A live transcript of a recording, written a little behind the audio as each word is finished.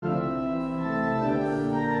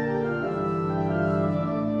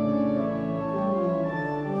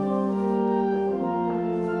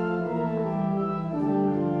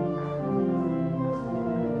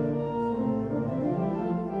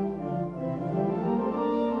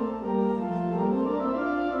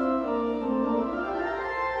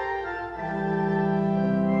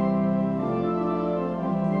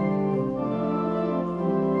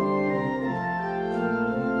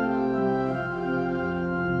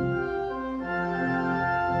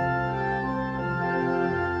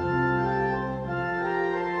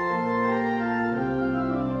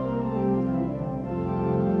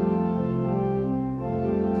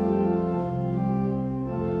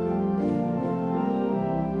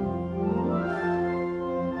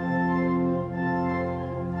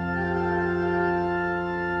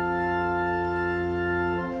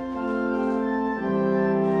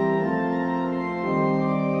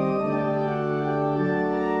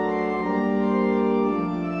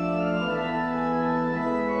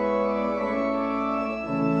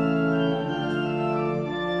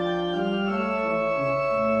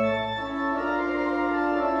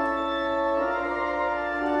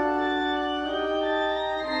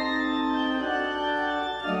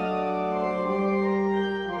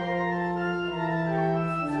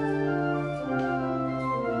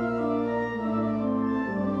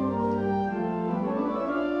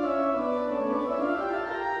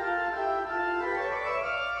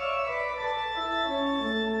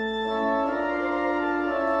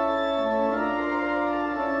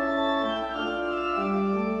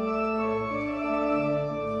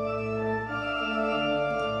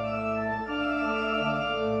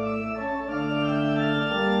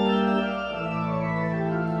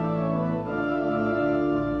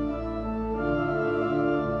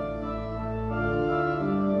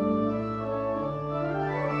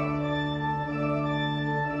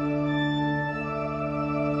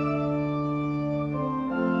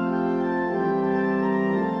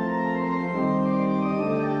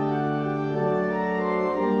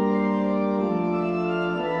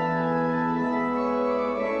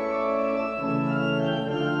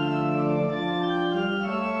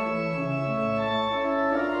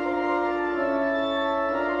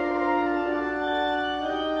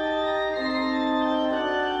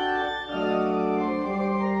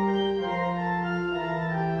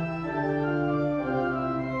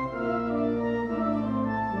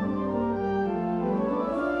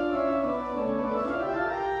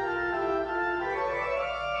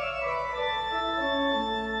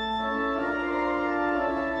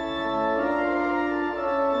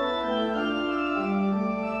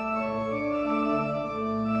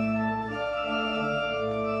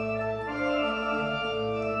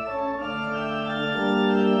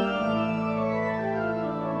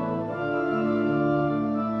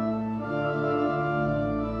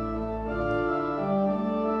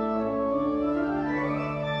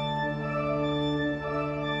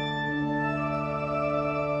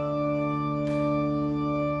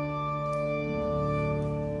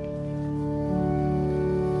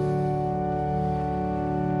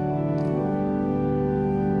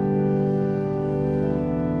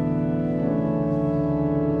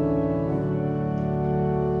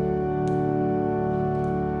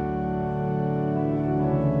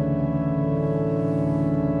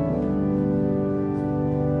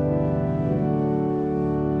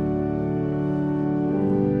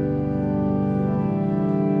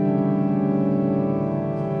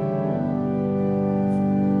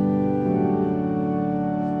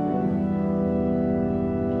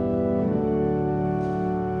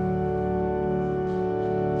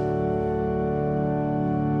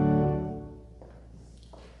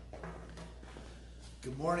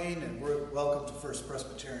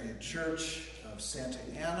Presbyterian Church of Santa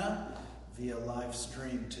Ana via live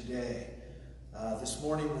stream today. This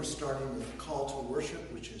morning we're starting with a call to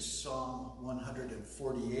worship, which is Psalm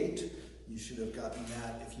 148. You should have gotten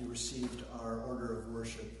that if you received our order of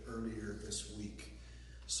worship earlier this week.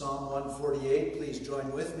 Psalm 148, please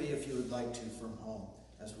join with me if you would like to from home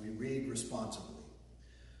as we read responsibly.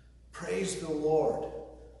 Praise the Lord.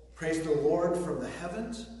 Praise the Lord from the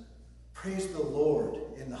heavens. Praise the Lord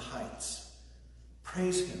in the heights.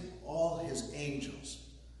 Praise him, all his angels.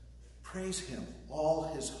 Praise him, all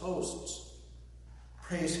his hosts.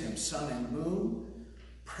 Praise him, sun and moon.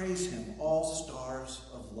 Praise him, all stars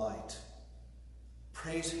of light.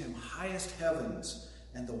 Praise him, highest heavens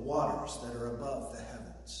and the waters that are above the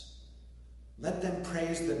heavens. Let them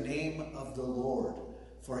praise the name of the Lord,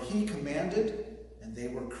 for he commanded and they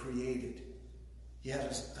were created. He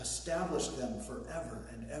has established them forever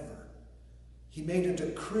and ever. He made a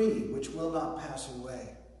decree which will not pass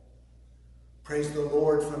away. Praise the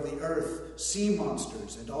Lord from the earth, sea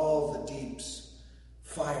monsters and all the deeps,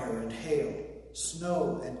 fire and hail,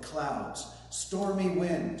 snow and clouds, stormy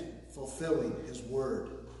wind fulfilling his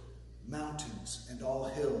word, mountains and all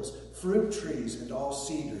hills, fruit trees and all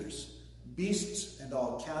cedars, beasts and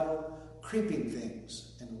all cattle, creeping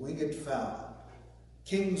things and winged fowl,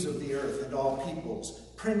 kings of the earth and all peoples,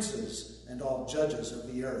 princes and all judges of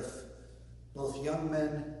the earth, both young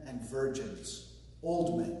men and virgins,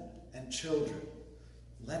 old men and children.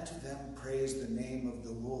 Let them praise the name of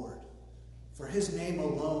the Lord. For his name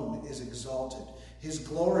alone is exalted. His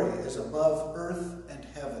glory is above earth and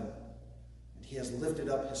heaven. And he has lifted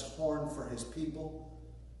up his horn for his people.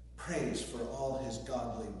 Praise for all his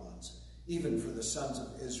godly ones, even for the sons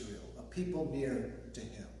of Israel, a people near to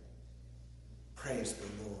him. Praise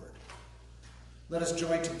the Lord. Let us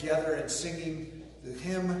join together in singing the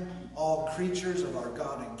hymn, All Creatures of Our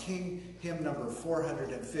God and King, hymn number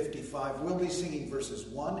 455. We'll be singing verses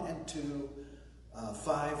 1 and 2,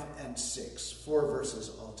 5 and 6, 4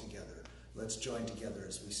 verses altogether. Let's join together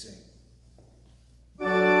as we sing.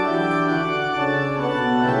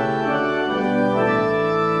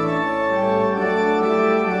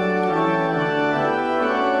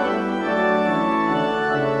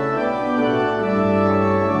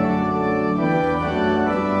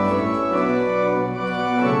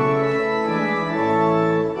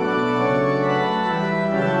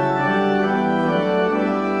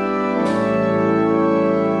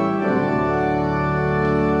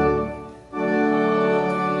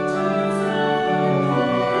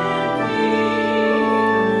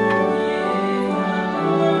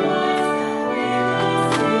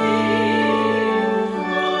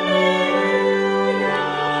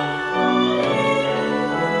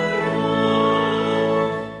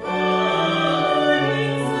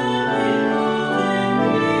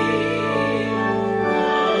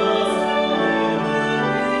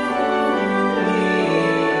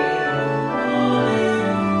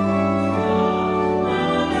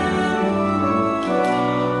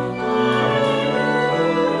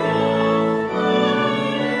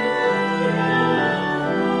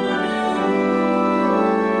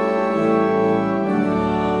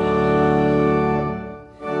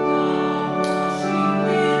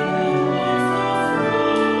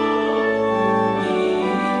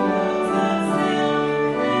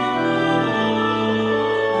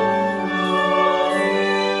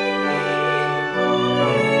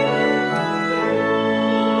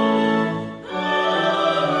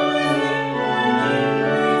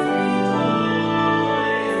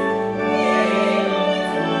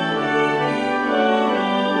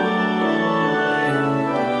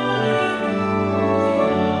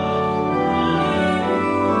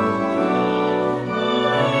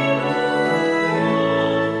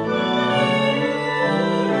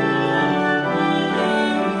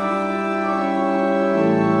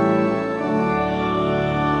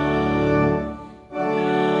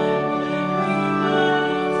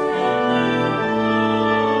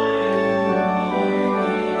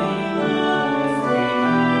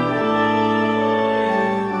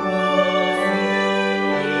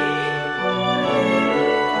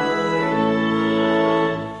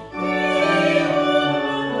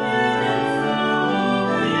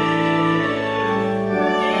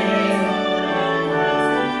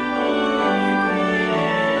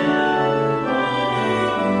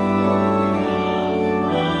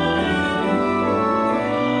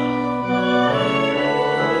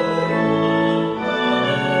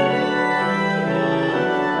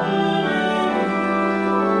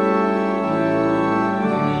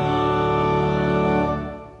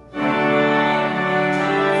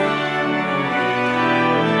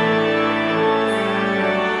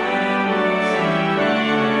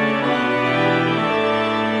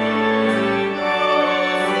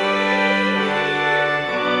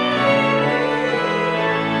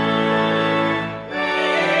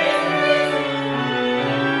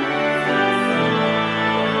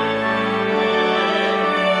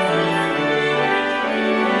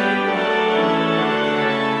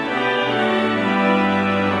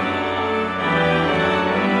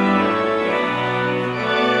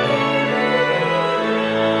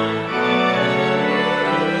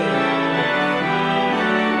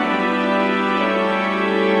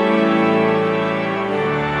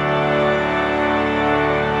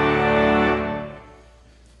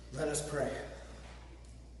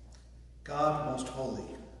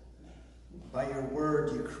 By your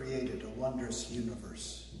word you created a wondrous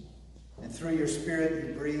universe, and through your Spirit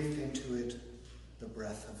you breathed into it the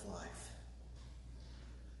breath of life.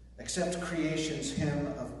 Accept creation's hymn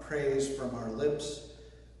of praise from our lips,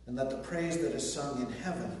 and let the praise that is sung in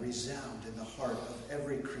heaven resound in the heart of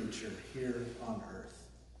every creature here on earth,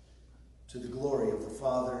 to the glory of the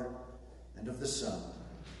Father, and of the Son,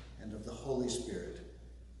 and of the Holy Spirit,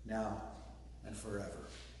 now and forever.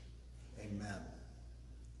 Amen.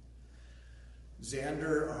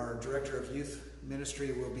 Xander, our Director of Youth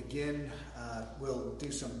Ministry, will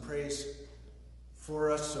do some praise for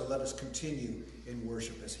us, so let us continue in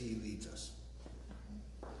worship as he leads us.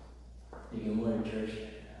 Good morning, church.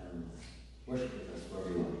 Worship with us wherever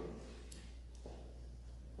you are.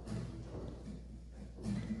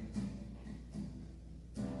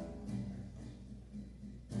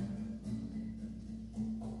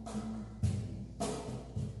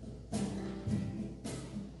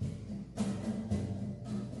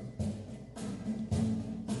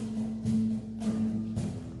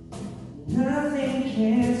 Nothing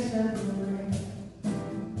can separate,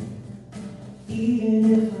 even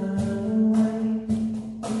if I run away.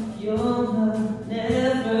 Your love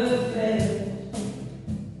never fails.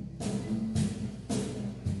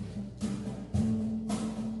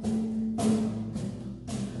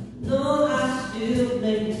 No, I still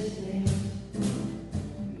make mistakes.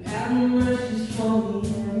 You have mercy for me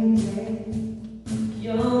every day.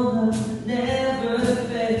 Your love never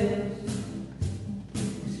fails.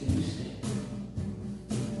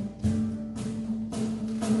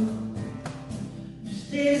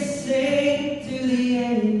 Stay the same to the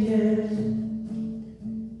ages.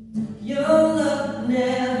 Your love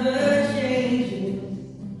never changes.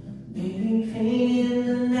 Maybe pain in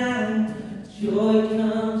the night, joy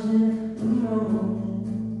comes in the moment.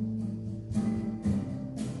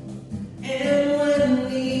 And when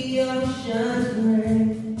the oceans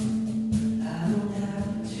break, I don't have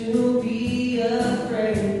to be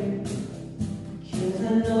afraid, 'cause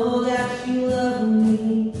I know that you love me.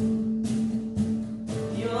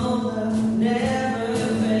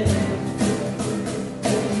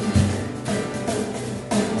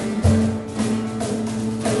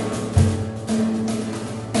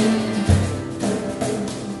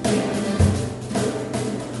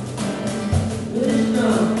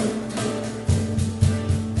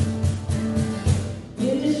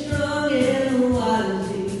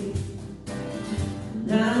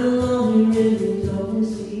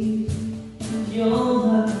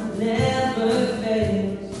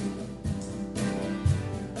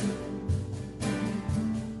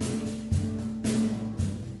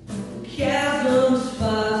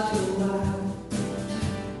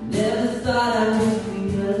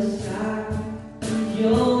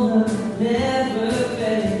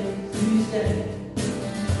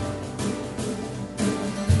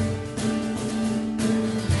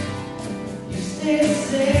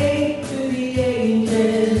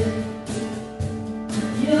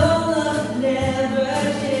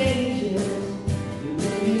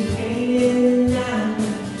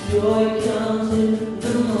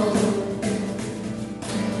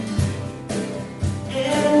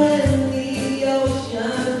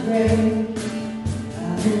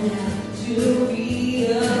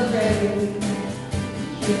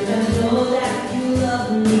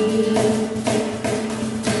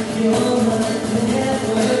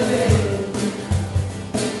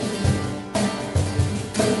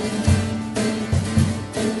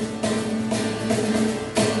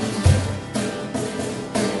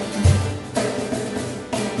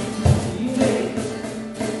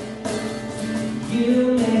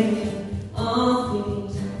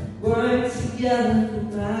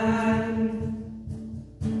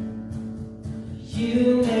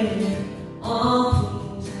 You make all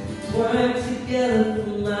things work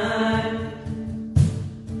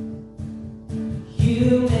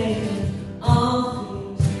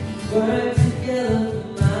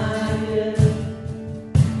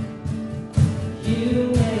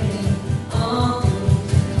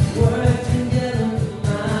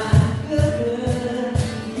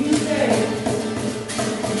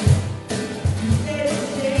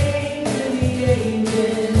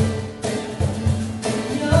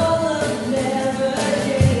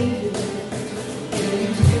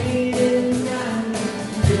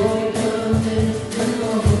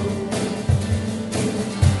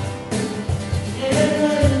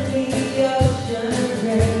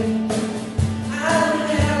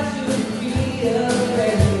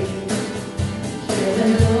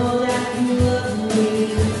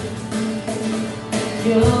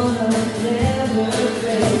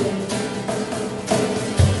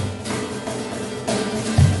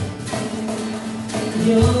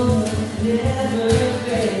You'll never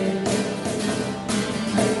fail.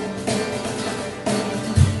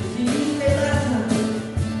 You say last time,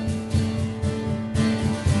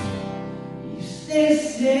 you stay the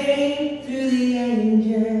same through the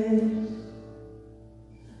ages.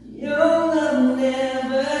 Your love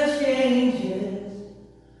never changes.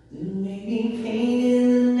 There may be pain in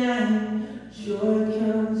the night, joy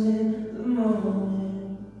comes in the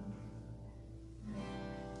morning.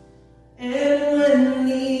 And when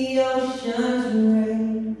the oceans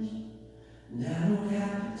rage, and I don't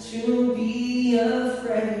have to be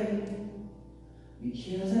afraid,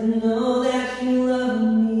 because I know that you love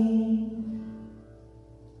me.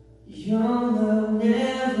 Your love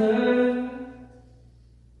never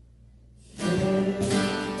fails.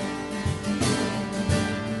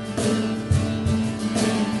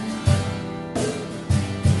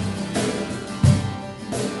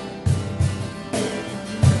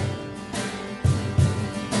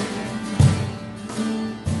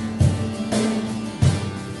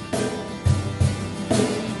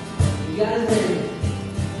 You gotta think,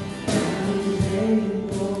 God is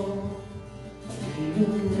able, He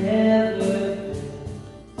will never fail.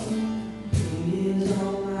 He is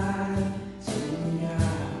alright to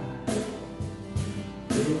God.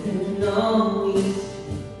 Within all we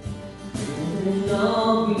see, within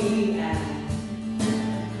all we ask,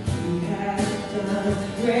 He has done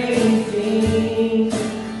great things.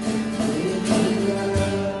 With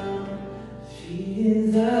love, she is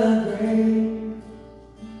the great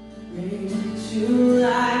to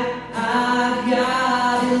life. Our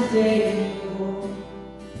God is able.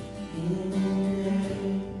 In the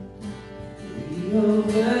name we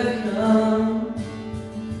overcome.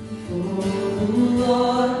 For the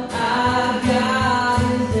Lord our God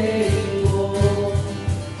is able.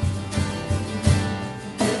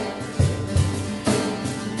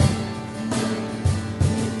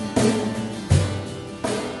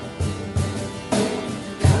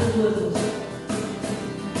 God is with us.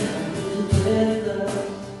 God is with us.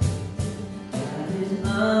 God is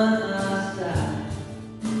on our side.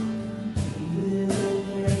 He will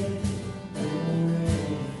make the way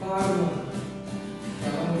far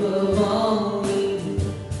above all we do,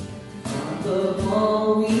 far above all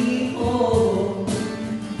we hold.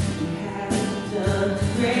 He has done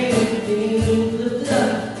great things. Lift it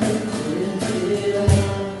up, lift it up.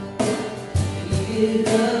 He is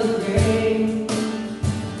the great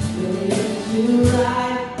to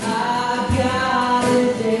life. Our God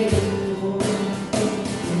is able.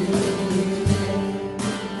 In His name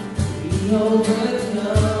we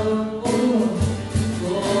overcome.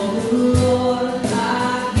 For the Lord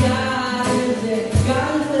our God is able.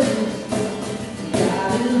 God is with us.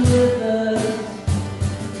 God is with us.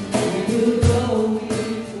 We will go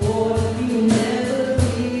before. He will never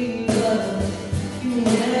leave us. He will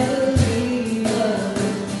never leave us.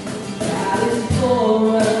 God is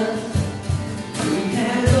for us. He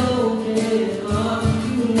has open arms.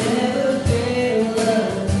 He will never fail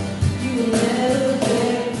us. He will never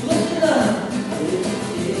fail. Lift it up. Lift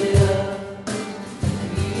it up.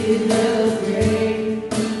 He is the great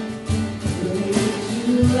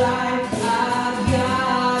to life. Our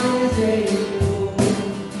God is able.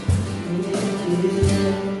 In His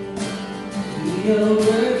name we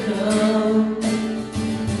overcome.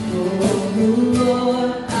 For the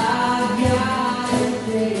Lord our God is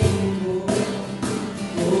able.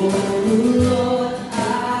 For the Lord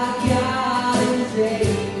our God is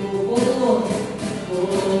able. For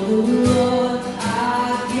the Lord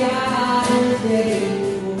our God is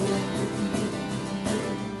able.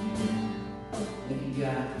 Thank you,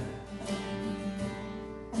 God.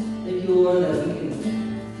 Thank you, Lord, that we can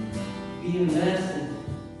be a mess and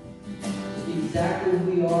be exactly who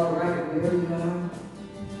we are, right where we are.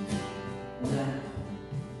 And that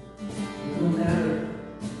no matter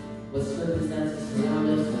what circumstances surround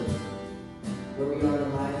us or where we are in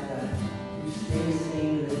life, that you stay the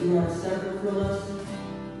same, and that you aren't separate from us,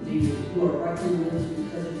 that you are right here with us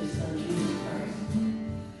because of your Son, Jesus Christ.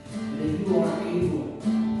 And that you are able,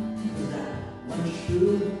 because that one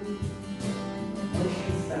true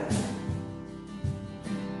fact,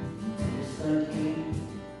 that your Son came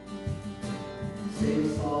to save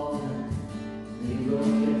us all, and that He rose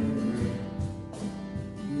again from the grave.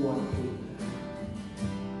 You are able.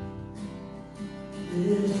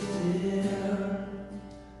 This sinner,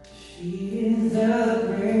 she is the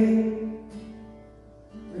great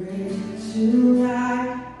to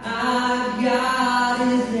life. Our God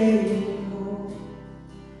is able.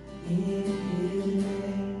 In His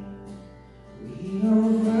name we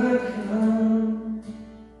overcome.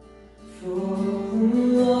 For the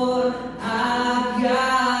Lord our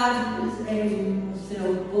God is able. Say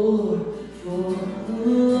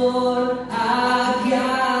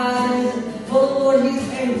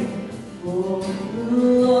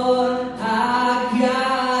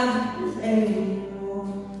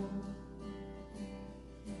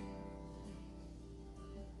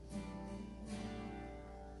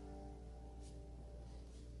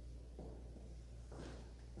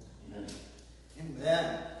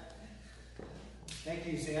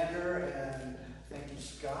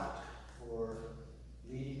for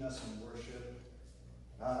leading us in worship.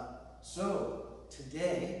 So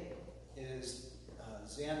today is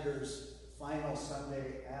Xander's final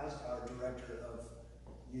Sunday as our director of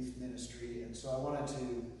youth ministry, and so I wanted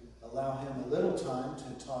to allow him a little time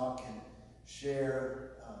to talk and share.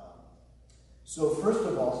 So first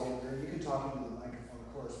of all, Xander, you can talk into the microphone,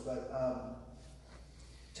 of course, but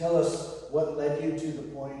tell us what led you to the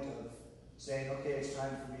point of saying, okay, it's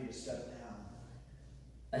time for me to step down.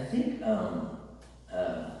 I think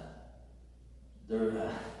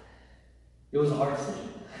it was a hard decision.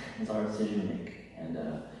 It was a hard decision to make, and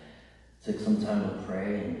took some time to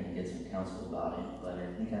pray and get some counsel about it. But I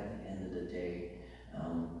think at the end of the day,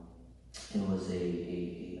 it was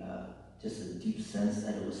just a deep sense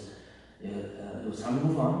that it was time to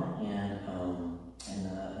move on, and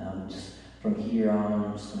just from here on,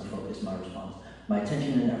 I'm just going to focus my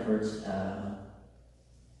attention and efforts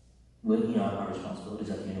with our responsibilities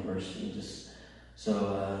at the university, and just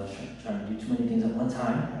trying to do too many things at one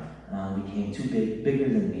time became bigger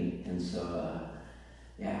than me, and so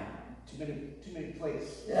Too many plates.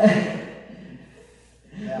 Yeah.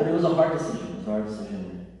 Yeah. But it was a hard decision. It was a hard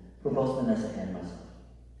decision for both Vanessa and myself.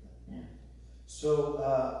 Yeah. So,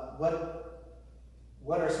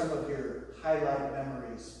 what are some of your highlight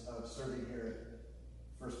memories of serving here at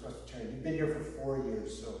First Presbyterian? You've been here for 4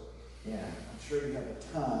 years, so Yeah. I'm sure you have a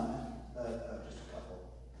ton, but just a couple.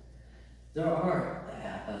 There are a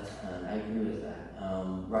ton. I agree with that.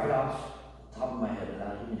 Right off the top of my head,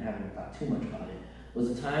 without even having thought too much about it,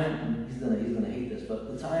 was the time, he's gonna hate this,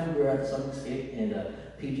 but the time we were at Summerscape and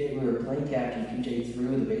PJ, we were playing catch and PJ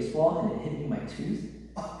threw the baseball and it hit me in my tooth.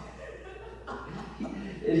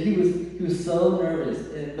 And he was so nervous,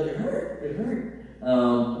 but it hurt.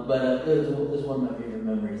 But it was one of my favorite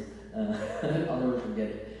memories. I'll never forget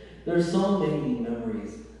it. There's so many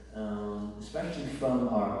memories, especially from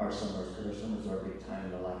our summers, because our summers are a big time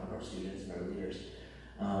in the life of our students and our leaders.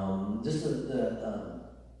 Just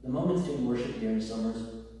the moments during worship during the summers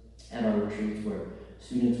and our retreats where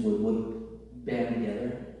students would band together,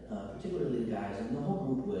 particularly the guys, and the whole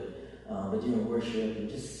group would, but during worship and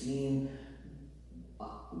just seeing,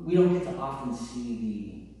 we don't get to often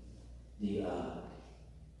see the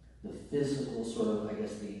physical sort of, I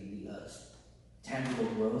guess, the tangible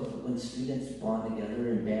growth, but when students bond together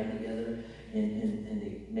and band together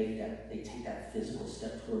and they take that physical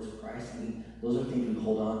step towards Christ. I mean, those are things we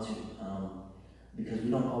hold on to because we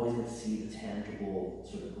don't always get to see the tangible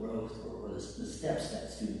sort of growth or the steps that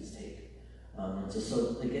students take. And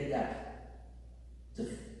so to get that, to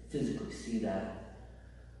physically see that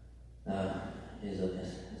is a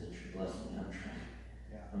true blessing.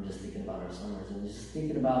 I'm just thinking about our summers and just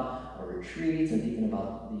thinking about our retreats and thinking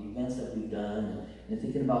about the events that we've done and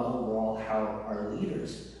thinking about overall how our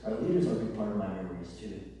leaders are a big part of my memories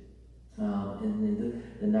too. And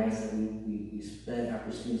the nights that we spent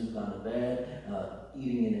after students have gone to bed,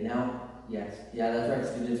 eating in and out. Yes, yeah, that's right,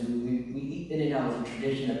 students. We eat in and out as a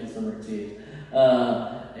tradition at the summer too.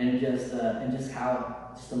 And just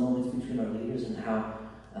how the moments between our leaders and how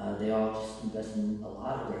they all just invest in a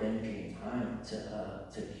lot of their energy and time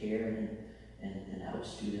to care and help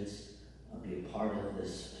students be a part of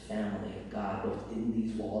this family of God, both in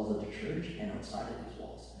these walls of the church and outside of these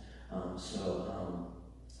walls.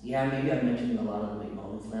 Maybe I've mentioned a lot of the big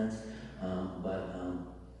moments, Lance, but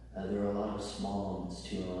there are a lot of small moments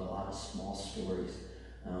too, and a lot of small stories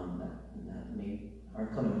that maybe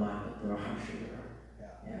aren't coming to mind, but there are, I'm sure there are.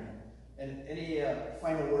 Yeah. And any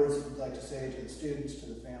final words you'd like to say to the students, to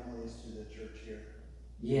the families, to the church here?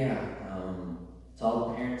 Yeah, to all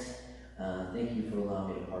the parents, thank you for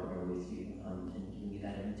allowing me to partner with you and giving me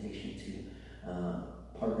that invitation to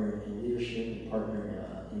partner in leadership and partner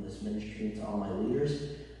in this ministry. To all my leaders,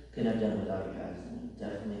 couldn't have done it without you guys. And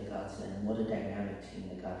definitely a godsend. What a dynamic team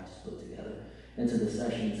that God just put together. And to the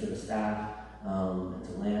session, to the staff, and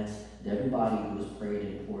to Lance, to everybody who has prayed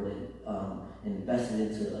and poured in, and invested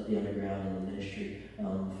into the underground and the ministry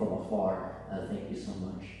from afar. Thank you so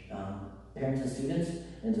much. Parents and students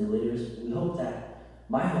and to the leaders,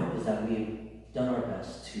 my hope is that we've done our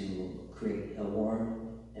best to create a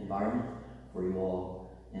warm environment for you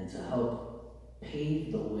all and to help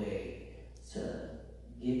pave the way to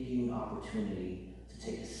give you an opportunity to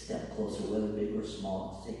take a step closer, whether big or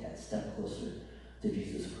small, to take that step closer to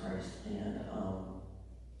Jesus Christ.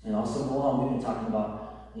 And also go on, we've been talking about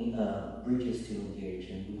bridges to engage,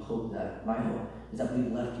 and my hope is that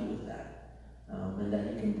we've left you with that, and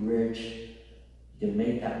that you can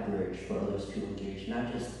make that bridge for others to engage,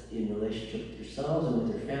 not just in relationship with yourselves and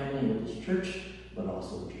with your family and with this church, but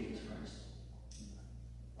also with Jesus Christ.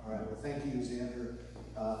 All right, well, thank you, Xander.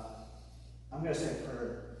 I'm going to say a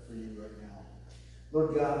prayer for you right now.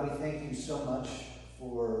 Lord God, we thank you so much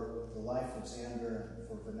for the life of Xander and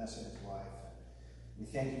for Vanessa, his wife. We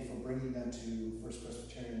thank you for bringing them to First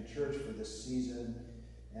Presbyterian Church for this season.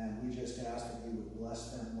 And we just ask that you would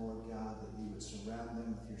bless them, Lord God, that you would surround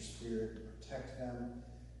them with your Spirit, protect them,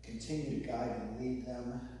 continue to guide and lead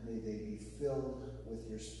them. May they be filled with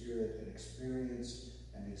your Spirit and experience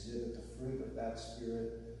and exhibit the fruit of that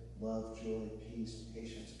Spirit: love, joy, peace,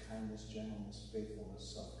 patience, kindness, gentleness,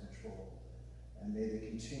 faithfulness, self-control. And may they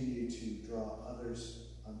continue to draw others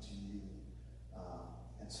unto you.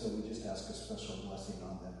 And so we just ask a special blessing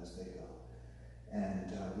on them as they go.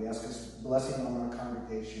 And we ask a blessing on our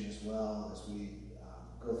congregation as well as we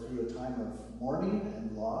go through a time of mourning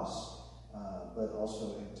and loss, but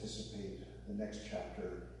also anticipate the next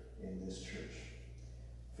chapter in this church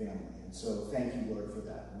family. And so thank you, Lord, for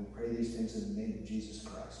that. And we pray these things in the name of Jesus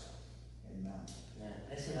Christ. Amen. Man,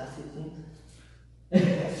 I said last two things.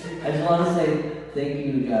 I just want to say thank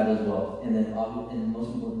you to God as well. And then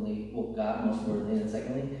most importantly, well, God most importantly, and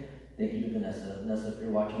secondly, thank you to Vanessa. Vanessa, if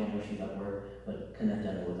you're watching, I know she's at work, but couldn't have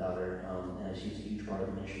done it without her. And she's a huge part of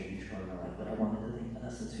the ministry, a huge part of my life. But I wanted to thank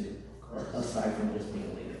Vanessa too, aside from just being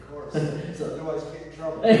a leader. Of course. So, otherwise, get in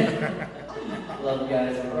trouble. Love you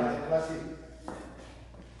guys. All right, bless you.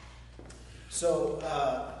 So,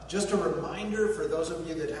 just a reminder for those of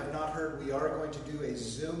you that have not heard, we are going to do a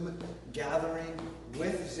Zoom gathering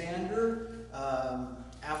with Xander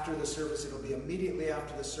after the service. It'll be immediately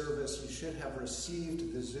after the service. You should have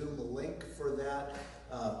received the Zoom link for that.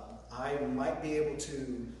 I might be able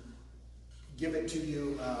to give it to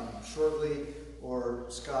you shortly, or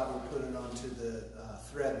Scott will put it onto the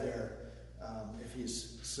thread there if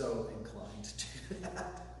he's so inclined to do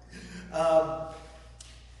that.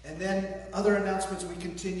 And then other announcements, we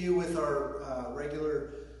continue with our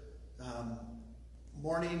regular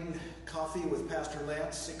morning coffee with Pastor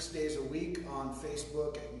Lance 6 days a week on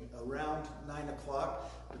Facebook at around 9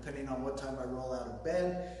 o'clock, depending on what time I roll out of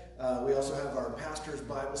bed. We also have our pastor's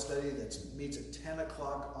Bible study that meets at 10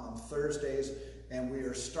 o'clock on Thursdays, and we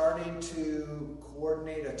are starting to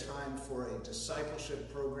coordinate a time for a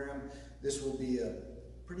discipleship program. This will be a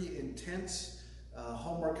pretty intense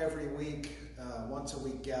homework every week, once a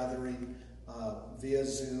week gathering via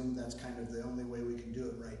Zoom. That's kind of the only way we can do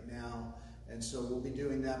it right now. And so we'll be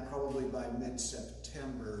doing that probably by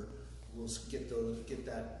mid-September. We'll get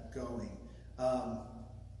that going.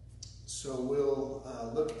 So we'll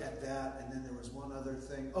look at that. And then there was one other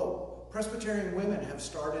thing. Oh, Presbyterian women have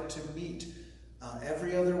started to meet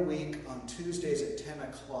every other week on Tuesdays at 10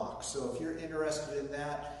 o'clock. So if you're interested in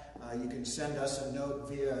that, you can send us a note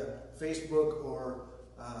via Facebook or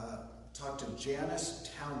talk to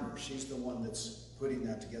Janice Towner. She's the one that's putting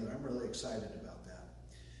that together. I'm really excited about that.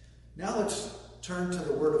 Now let's turn to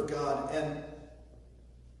the Word of God. And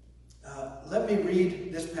let me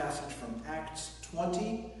read this passage from Acts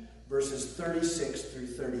 20, verses 36 through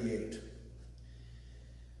 38.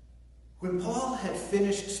 When Paul had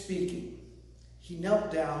finished speaking, he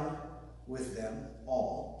knelt down with them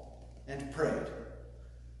all and prayed.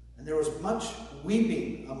 And there was much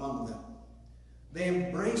weeping among them. They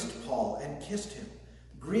embraced Paul and kissed him,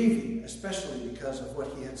 grieving especially because of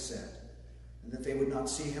what he had said, and that they would not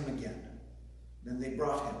see him again. Then they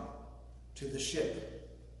brought him to the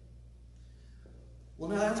ship. Well,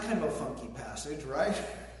 now that's kind of a funky passage, right?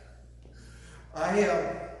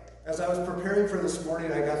 As I was preparing for this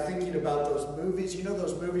morning, I got thinking about those movies. You know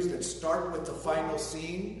those movies that start with the final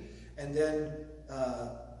scene, and then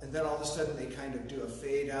all of a sudden they kind of do a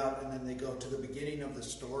fade out, and then they go to the beginning of the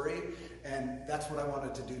story. And that's what I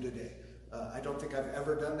wanted to do today. I don't think I've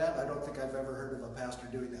ever done that. I don't think I've ever heard of a pastor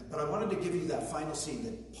doing that. But I wanted to give you that final scene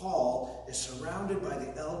that Paul is surrounded by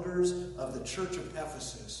the elders of the church of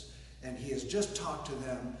Ephesus, and he has just talked to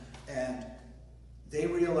them, and they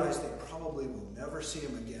realize they probably will never see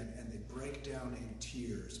him again, and they break down in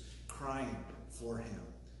tears, crying for him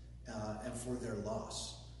and for their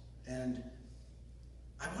loss. And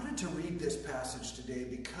I wanted to read this passage today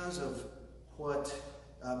because of what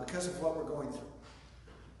we're going through.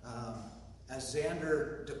 As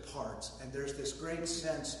Xander departs, and there's this great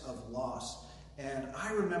sense of loss. And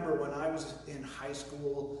I remember when I was in high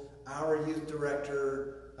school, our youth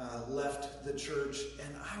director left the church,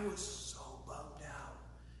 and I was so bummed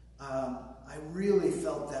out. I really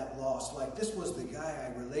felt that loss. Like, this was the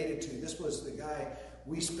guy I related to. This was the guy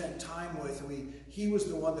we spent time with. He was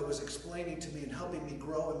the one that was explaining to me and helping me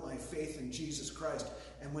grow in my faith in Jesus Christ.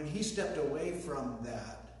 And when he stepped away from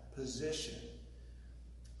that position,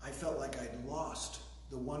 I felt like I'd lost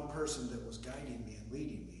the one person that was guiding me and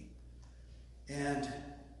leading me. And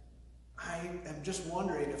I am just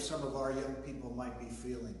wondering if some of our young people might be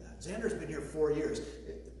feeling that. Xander's been here 4 years.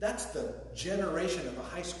 That's the generation of a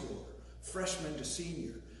high schooler, freshman to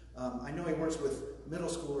senior. I know he works with middle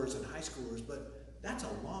schoolers and high schoolers, but that's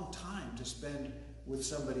a long time to spend with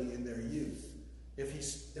somebody in their youth.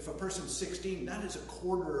 If a person's 16, that is a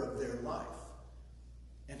quarter of their life.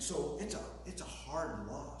 And so it's a hard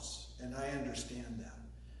loss, and I understand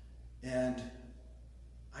that. And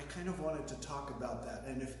I kind of wanted to talk about that.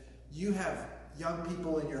 And if you have young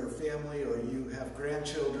people in your family or you have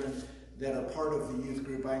grandchildren that are part of the youth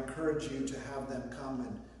group, I encourage you to have them come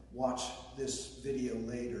and watch this video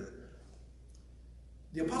later.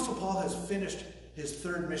 The Apostle Paul has finished his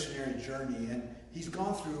third missionary journey, and he's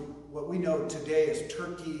gone through what we know today as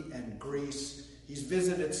Turkey and Greece. He's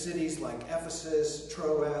visited cities like Ephesus,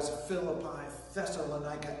 Troas, Philippi,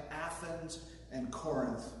 Thessalonica, Athens, and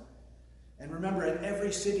Corinth. And remember, in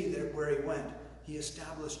every city where he went, he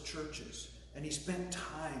established churches, and he spent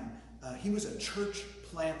time. He was a church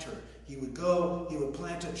planter. He would go, he would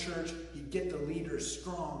plant a church, he'd get the leaders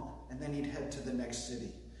strong, and then he'd head to the next city.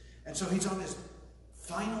 And so he's on his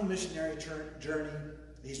final missionary journey.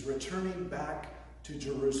 He's returning back to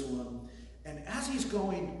Jerusalem. And as he's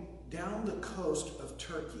going down the coast of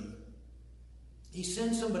Turkey, he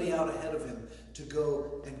sends somebody out ahead of him to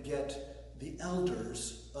go and get the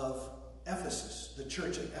elders of Ephesus, the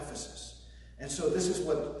church at Ephesus. And so this is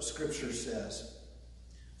what Scripture says.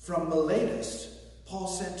 From Miletus, Paul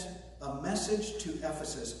sent a message to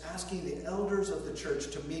Ephesus asking the elders of the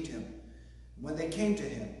church to meet him. When they came to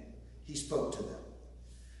him, he spoke to them.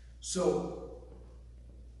 So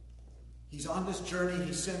he's on this journey.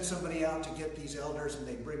 He sends somebody out to get these elders, and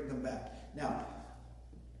they bring them back. Now,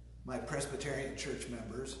 my Presbyterian church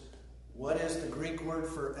members, what is the Greek word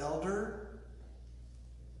for elder?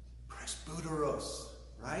 Presbyteros,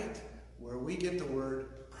 right? Where we get the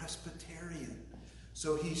word Presbyterian.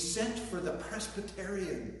 So he sent for the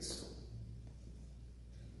Presbyterians.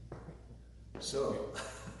 So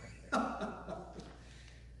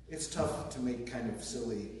it's tough to make kind of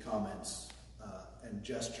silly comments and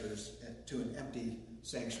gestures to an empty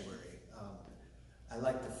sanctuary. I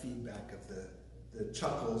like the feedback of the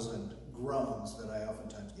chuckles and groans that I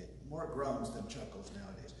oftentimes get. More groans than chuckles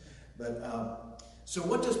nowadays. But so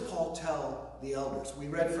what does Paul tell the elders? We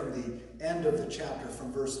read from the end of the chapter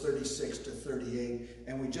from verse 36 to 38,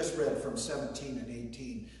 and we just read from 17 and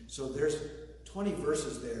 18. So there's 20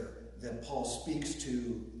 verses there that Paul speaks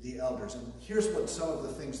to the elders. And here's what some of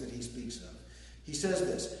the things that he speaks of. He says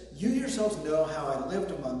this: "You yourselves know how I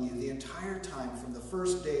lived among you the entire time from the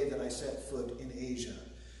first day that I set foot in Asia,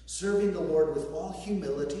 serving the Lord with all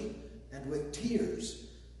humility and with tears,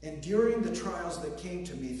 enduring the trials that came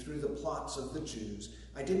to me through the plots of the Jews.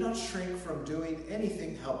 I did not shrink from doing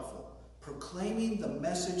anything helpful, proclaiming the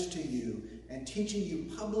message to you and teaching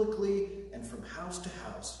you publicly and from house to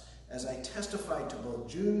house, as I testified to both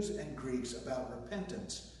Jews and Greeks about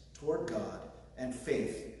repentance toward God and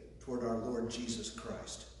faith toward our Lord Jesus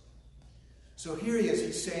Christ." So here he is.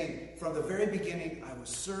 He's saying, from the very beginning, I was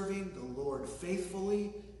serving the Lord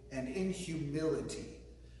faithfully and in humility.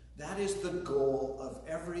 That is the goal of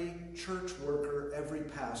every church worker, every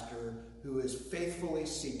pastor who is faithfully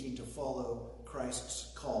seeking to follow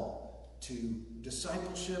Christ's call to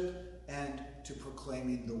discipleship and to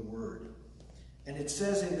proclaiming the word. And it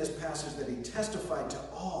says in this passage that he testified to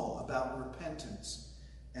all about repentance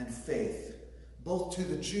and faith, both to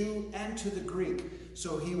the Jew and to the Greek.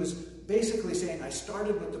 So he was basically saying, I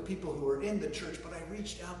started with the people who were in the church, but I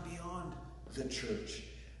reached out beyond the church.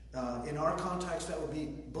 In our context, that would be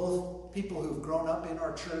both people who've grown up in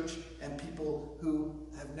our church and people who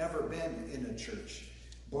have never been in a church.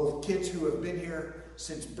 Both kids who have been here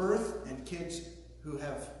since birth and kids who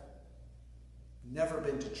have never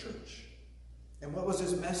been to church. And what was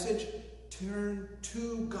his message? Turn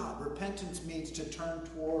to God. Repentance means to turn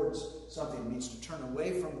towards something. It means to turn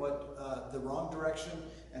away from the wrong direction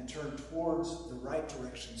and turn towards the right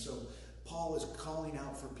direction. So Paul is calling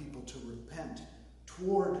out for people to repent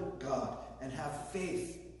toward God and have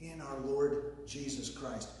faith in our Lord Jesus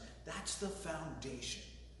Christ. That's the foundation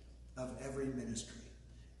of every ministry.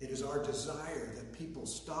 It is our desire that people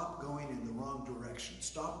stop going in the wrong direction,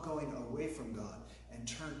 stop going away from God, and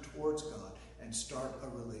turn towards God and start a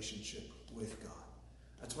relationship with God.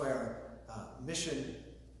 That's why our mission,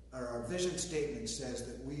 or our vision statement says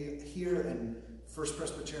that we here in First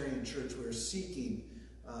Presbyterian Church, we're seeking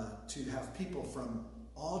to have people from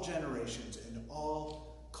all generations and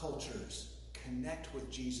all cultures connect with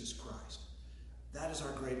Jesus Christ. That is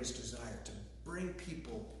our greatest desire, to bring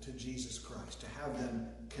people to Jesus Christ, to have them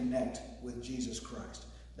connect with Jesus Christ.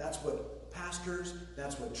 That's what pastors,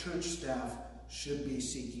 that's what church staff should be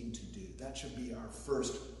seeking to do. That should be our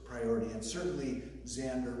first priority. And certainly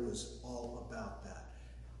Xander was all about that.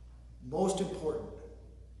 Most important,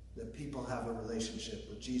 that people have a relationship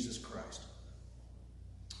with Jesus Christ.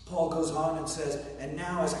 Paul goes on and says, and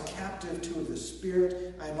now as a captive to the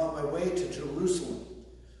Spirit, I am on my way to Jerusalem.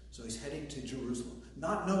 So he's heading to Jerusalem,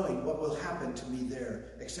 not knowing what will happen to me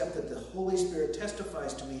there, except that the Holy Spirit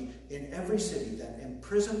testifies to me in every city that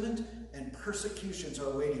imprisonment and persecutions are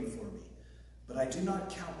waiting for me. But I do not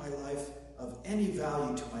count my life of any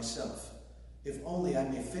value to myself, if only I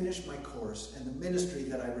may finish my course and the ministry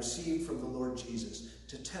that I received from the Lord Jesus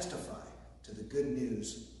to testify to the good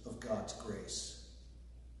news of God's grace.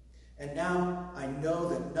 And now I know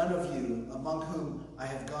that none of you, among whom I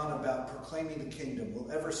have gone about proclaiming the kingdom,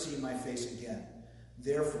 will ever see my face again.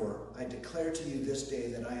 Therefore, I declare to you this day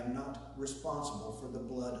that I am not responsible for the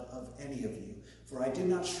blood of any of you, for I did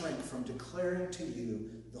not shrink from declaring to you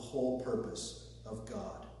the whole purpose of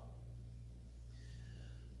God.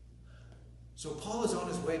 So Paul is on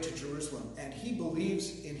his way to Jerusalem, and he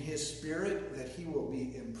believes in his spirit that he will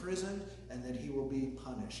be imprisoned and that he will be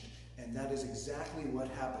punished. And that is exactly what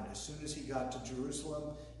happened. As soon as he got to Jerusalem,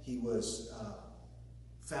 he was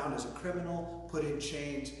found as a criminal, put in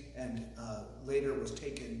chains, and later was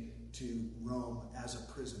taken to Rome as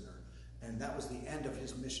a prisoner. And that was the end of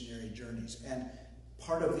his missionary journeys. And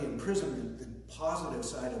part of the imprisonment, the positive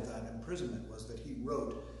side of that imprisonment, was that he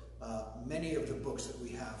wrote many of the books that we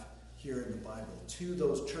have here in the Bible to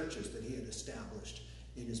those churches that he had established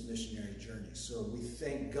in his missionary journeys. So we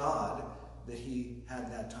thank God that he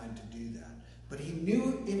had that time to do that. But he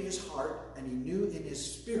knew in his heart and he knew in his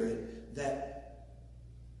spirit that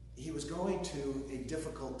he was going to a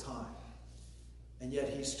difficult time. And yet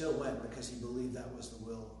he still went because he believed that was the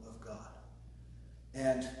will of God.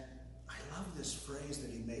 And I love this phrase that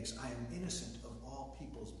he makes, I am innocent of all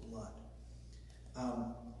people's blood.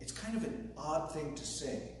 It's kind of an odd thing to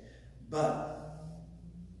say, but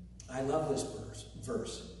I love this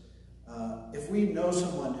verse. If we know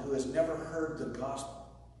someone who has never heard the gospel,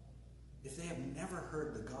 if they have never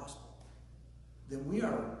heard the gospel, then we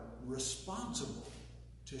are responsible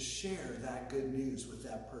to share that good news with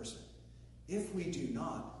that person. If we do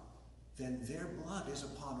not, then their blood is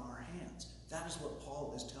upon our hands. That is what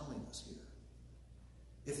Paul is telling us here.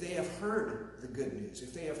 If they have heard the good news,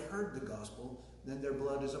 if they have heard the gospel, then their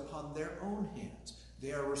blood is upon their own hands.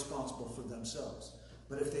 They are responsible for themselves.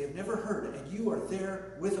 But if they have never heard, and you are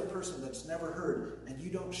there with a person that's never heard, and you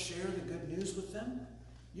don't share the good news with them,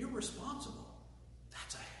 you're responsible.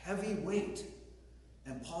 That's a heavy weight.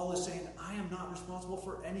 And Paul is saying, I am not responsible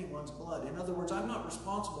for anyone's blood. In other words, I'm not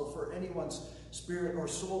responsible for anyone's spirit or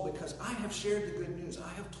soul because I have shared the good news.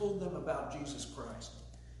 I have told them about Jesus Christ.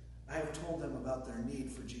 I have told them about their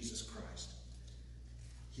need for Jesus Christ.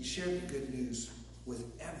 He shared the good news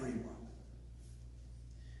with everyone.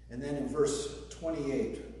 And then in verse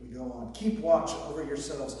 28, we go on. Keep watch over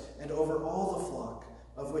yourselves and over all the flock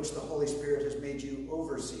of which the Holy Spirit has made you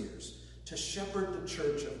overseers, to shepherd the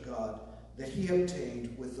church of God that he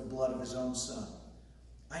obtained with the blood of his own Son.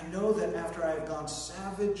 I know that after I have gone,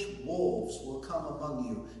 savage wolves will come among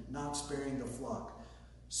you, not sparing the flock.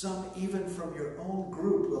 Some even from your own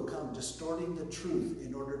group will come, distorting the truth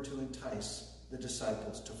in order to entice the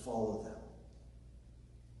disciples to follow them.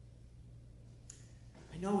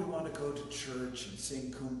 I know we want to go to church and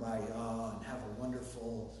sing Kumbaya and have a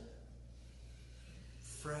wonderful,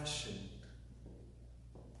 fresh and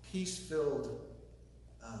peace-filled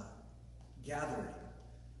gathering.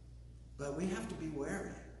 But we have to be wary.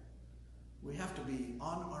 We have to be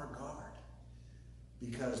on our guard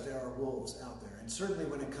because there are wolves out there. And certainly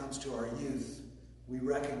when it comes to our youth, we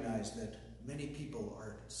recognize that many people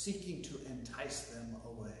are seeking to entice them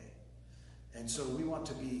away. And so we want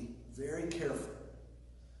to be very careful.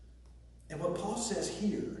 And what Paul says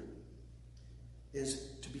here is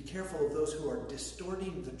to be careful of those who are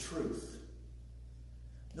distorting the truth.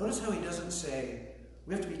 Notice how he doesn't say,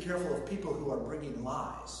 we have to be careful of people who are bringing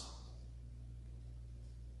lies,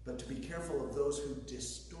 but to be careful of those who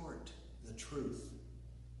distort the truth.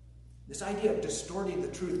 This idea of distorting the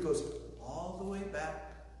truth goes all the way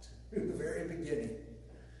back to the very beginning.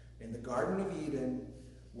 In the Garden of Eden,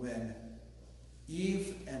 when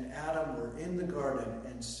Eve and Adam were in the garden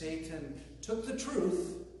and Satan took the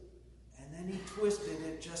truth and then he twisted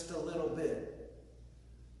it just a little bit.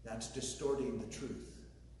 That's distorting the truth.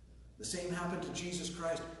 The same happened to Jesus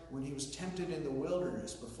Christ when he was tempted in the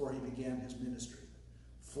wilderness before he began his ministry.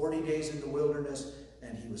 40 days in the wilderness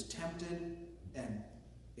and he was tempted, and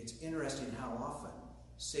it's interesting how often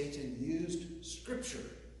Satan used Scripture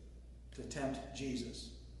to tempt Jesus.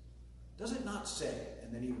 Does it not say?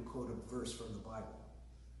 And then he would quote a verse from the Bible.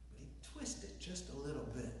 But he twisted just a little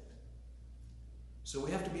bit. So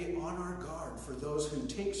we have to be on our guard for those who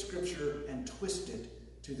take Scripture and twist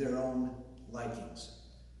it to their own likings.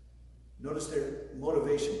 Notice their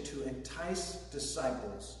motivation: to entice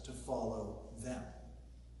disciples to follow them.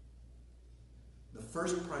 The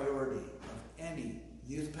first priority of any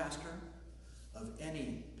youth pastor, of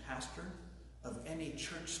any pastor, of any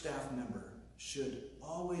church staff member should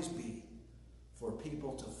always be for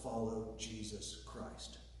people to follow Jesus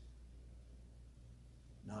Christ,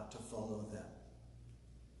 not to follow them.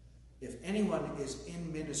 If anyone is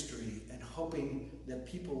in ministry and hoping that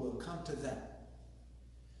people will come to them,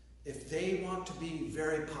 if they want to be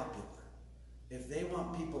very popular, if they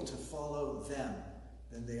want people to follow them,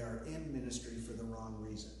 then they are in ministry for the wrong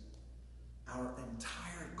reason. Our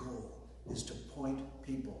entire goal is to point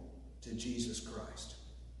people to Jesus Christ.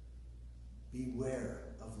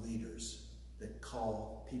 Beware of leaders that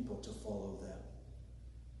call people to follow them.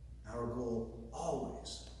 Our goal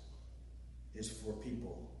always is for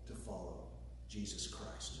people to follow Jesus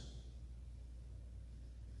Christ.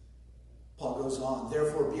 Paul goes on,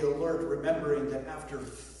 therefore be alert, remembering that after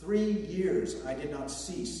 3 years I did not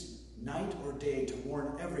cease night or day to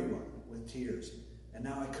warn everyone with tears. And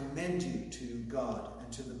now I commend you to God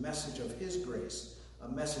and to the message of his grace, a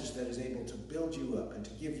message that is able to build you up and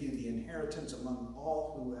to give you the inheritance among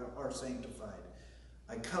all who are sanctified.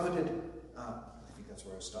 I coveted, I think that's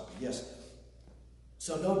where I was stopping, yes.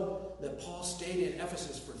 So note that Paul stayed in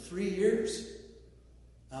Ephesus for 3 years.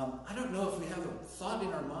 I don't know if we have a thought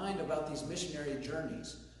in our mind about these missionary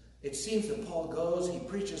journeys. It seems that Paul goes, he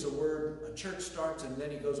preaches a word, a church starts, and then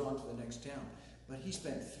he goes on to the next town. But he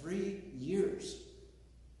spent 3 years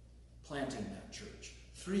planting that church.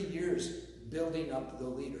 3 years building up the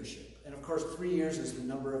leadership. And of course, 3 years is the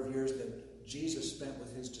number of years that Jesus spent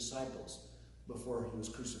with his disciples before he was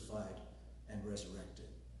crucified and resurrected.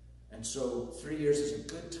 And so 3 years is a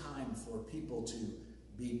good time for people to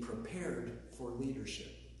be prepared for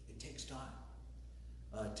leadership. It takes time.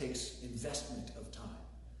 It takes investment of time.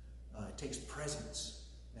 It takes presence.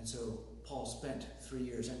 And so Paul spent 3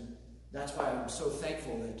 years. And that's why I'm so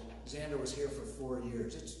thankful that Xander was here for 4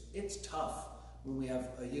 years. It's tough when we have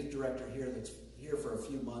a youth director here that's here for a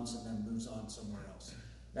few months and then moves on somewhere else.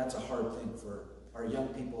 That's a hard thing for our young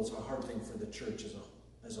people. It's a hard thing for the church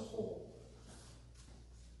as a whole.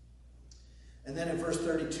 And then in verse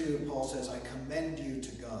 32, Paul says, I commend you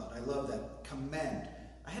to God. I love that. Commend.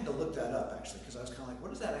 I had to look that up, actually, because I was kind of like,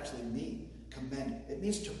 what does that actually mean? Commend. It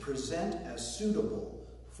means to present as suitable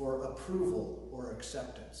for approval or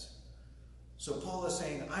acceptance. So Paul is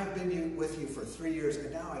saying, I've been with you for 3 years,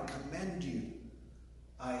 and now I commend you.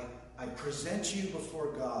 I present you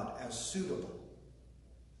before God as suitable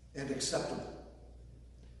and acceptable.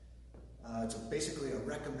 It's basically a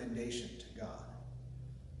recommendation to God.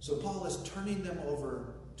 So Paul is turning them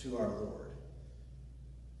over to our Lord.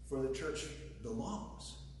 For the church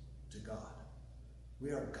belongs to God.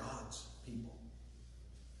 We are God's people.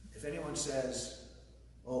 If anyone says,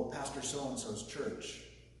 oh, Pastor so-and-so's church,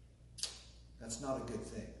 that's not a good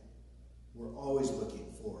thing. We're always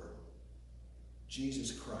looking for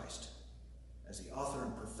Jesus Christ as the author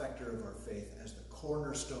and perfecter of our faith, as the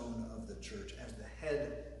cornerstone of the church, as the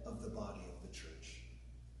head of the body of the church.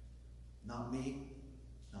 Not me,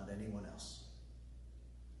 not anyone else.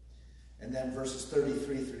 And then verses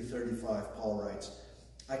 33 through 35, Paul writes,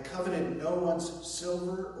 I coveted no one's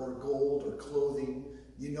silver or gold or clothing.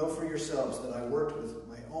 You know for yourselves that I worked with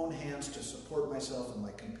my own hands to support myself and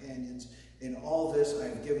my companions. In all this I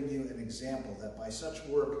have given you an example that by such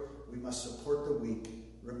work we must support the weak,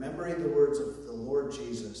 remembering the words of the Lord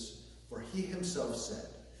Jesus, for he himself said,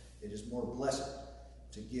 it is more blessed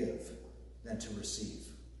to give than to receive.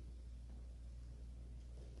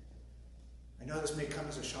 I know this may come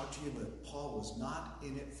as a shock to you, but Paul was not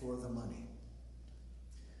in it for the money.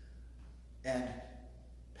 And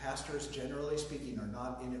pastors, generally speaking, are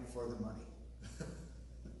not in it for the money.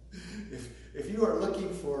 If you are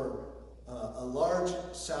looking for a large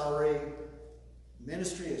salary,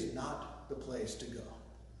 ministry is not the place to go.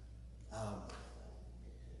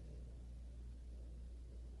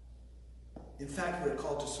 In fact, we're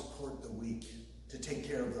called to support the weak, to take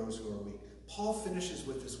care of those who are weak. Paul finishes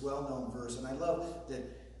with this well-known verse, and I love that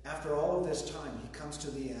after all of this time, he comes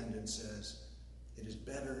to the end and says, it is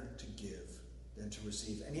better to give than to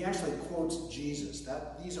receive. And he actually quotes Jesus.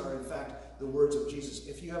 These are, in fact, the words of Jesus.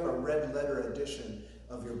 If you have a red letter edition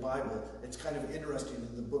of your Bible, it's kind of interesting.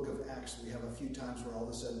 In the book of Acts, we have a few times where all of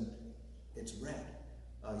a sudden it's red.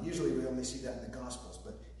 Usually we only see that in the Gospels,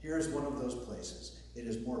 but here's one of those places. It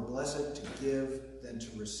is more blessed to give than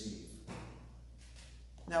to receive.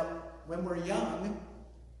 Now, when we're young,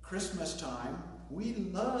 Christmas time, we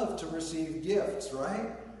love to receive gifts, right?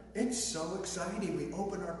 It's so exciting. We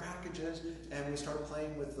open our packages and we start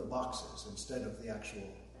playing with the boxes instead of the actual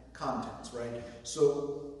contents, right?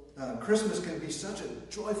 So Christmas can be such a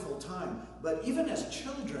joyful time. But even as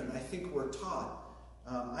children, I think we're taught.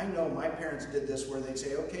 I know my parents did this where they'd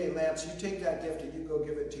say, okay, Lance, you take that gift and you go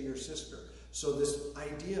give it to your sister. So this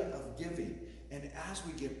idea of giving. And as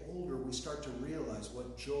we get older, we start to realize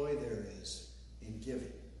what joy there is in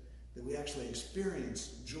giving. That we actually experience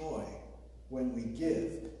joy when we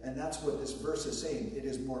give. And that's what this verse is saying. It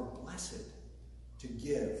is more blessed to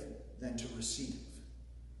give than to receive.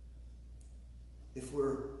 If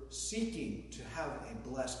we're seeking to have a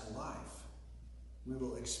blessed life, we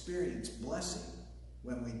will experience blessing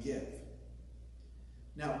when we give.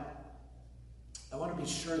 Now, I want to be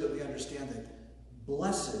sure that we understand that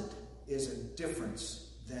blessed is a difference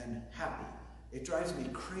than happy. It drives me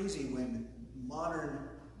crazy when modern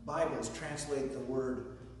Bibles translate the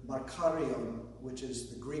word makarion, which is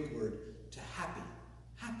the Greek word, to happy.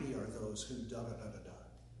 Happy are those who da-da-da-da-da.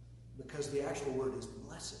 Because the actual word is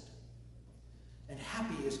blessed. And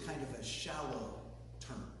happy is kind of a shallow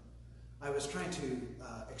term. I was trying to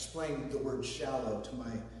explain the word shallow to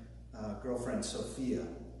my girlfriend Sophia.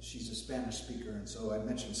 She's a Spanish speaker, and so I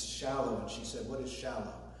mentioned shallow, and she said, what is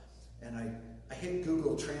shallow? And I hit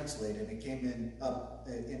Google Translate, and it came up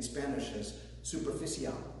in Spanish as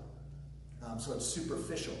superficial. So it's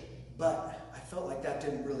superficial. But I felt like that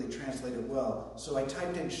didn't really translate it well. So I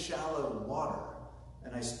typed in shallow water,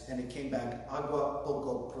 and it came back agua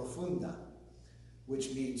poco profunda,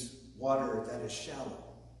 which means water that is shallow.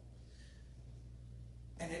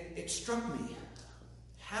 And it struck me.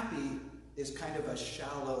 Happy is kind of a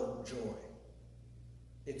shallow joy.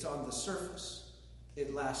 It's on the surface.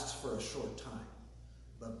 It lasts for a short time.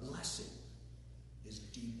 But blessing is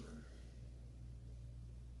deeper.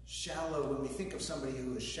 Shallow, when we think of somebody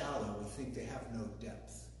who is shallow, we think they have no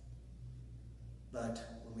depth. But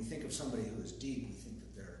when we think of somebody who is deep, we think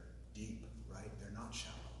that they're deep, right? They're not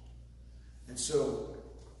shallow. And so,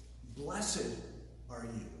 blessed are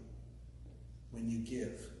you when you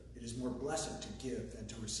give. It is more blessed to give than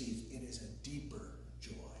to receive. It is a deeper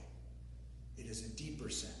joy. It is a deeper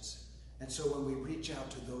sense. And so when we reach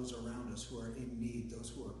out to those around us who are in need,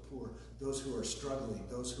 those who are poor, those who are struggling,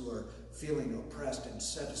 those who are feeling oppressed and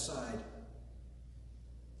set aside,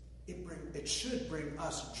 it should bring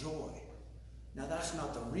us joy. Now that's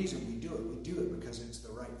not the reason we do it. We do it because it's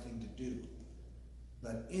the right thing to do.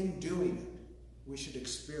 But in doing it, we should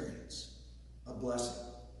experience a blessing.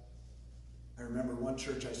 I remember one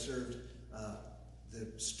church I served, the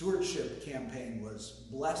stewardship campaign was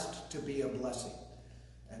blessed to be a blessing.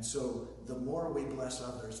 And so the more we bless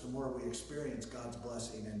others, the more we experience God's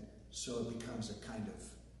blessing, and so it becomes a kind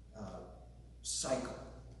of cycle.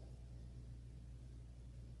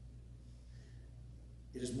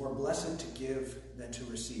 It is more blessed to give than to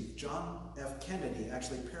receive. John F. Kennedy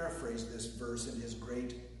actually paraphrased this verse in his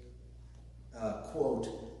great quote,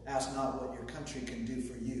 "Ask not what your country can do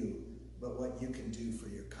for you, but what you can do for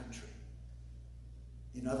your country."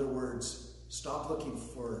 In other words, stop looking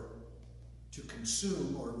to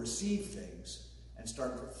consume or receive things and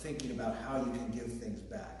start thinking about how you can give things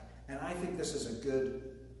back. And I think this is a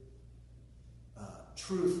good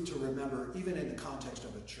truth to remember, even in the context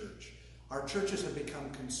of a church. Our churches have become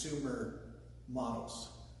consumer models.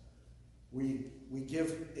 We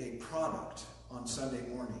give a product on Sunday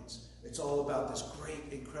mornings. It's all about this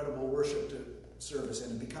great, incredible worship service,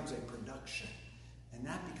 and it becomes a production. And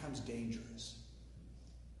that becomes dangerous.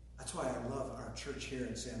 That's why I love our church here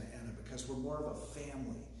in Santa Ana, because we're more of a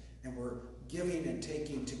family, and we're giving and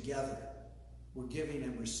taking together. We're giving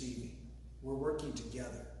and receiving. We're working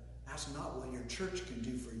together. Ask not what your church can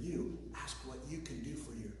do for you. Ask what you can do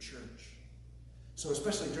for your church. So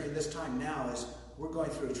especially during this time now, as we're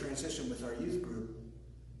going through a transition with our youth group,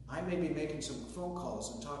 I may be making some phone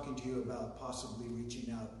calls and talking to you about possibly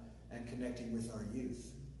reaching out and connecting with our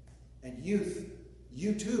youth. And youth,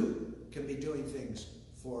 you too can be doing things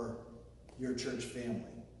for your church family.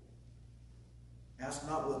 Ask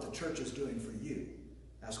not what the church is doing for you.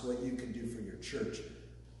 Ask what you can do for your church.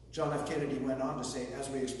 John F. Kennedy went on to say, as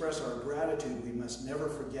we express our gratitude, we must never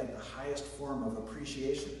forget the highest form of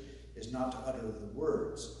appreciation is not to utter the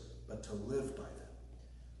words, but to live by them.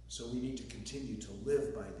 So we need to continue to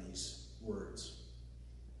live by these words.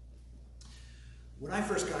 When I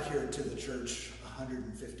first got here to the church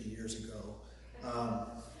 150 years ago,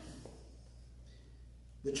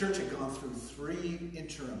 the church had gone through 3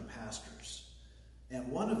 interim pastors. And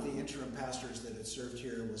one of the interim pastors that had served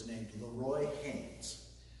here was named Leroy Haynes.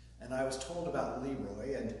 And I was told about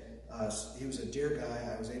Leroy, and he was a dear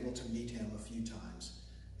guy. I was able to meet him a few times.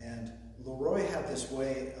 And Leroy had this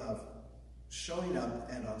way of showing up,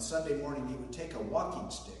 and on Sunday morning he would take a walking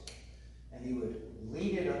stick and he would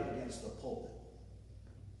lean it up against the pulpit.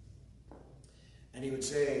 And he would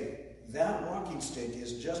say, that walking stick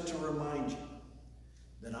is just to remind you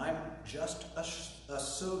that I'm just a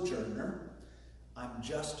sojourner. I'm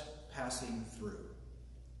just passing through.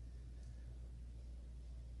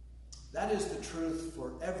 That is the truth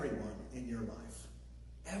for everyone in your life.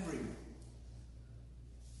 Everyone.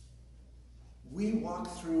 We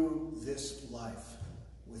walk through this life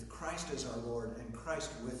with Christ as our Lord and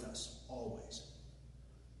Christ with us always.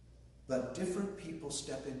 But different people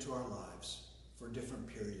step into our lives for different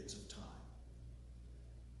periods of time.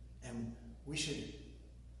 And we should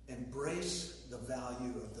embrace the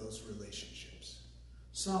value of those relationships.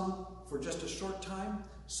 Some for just a short time,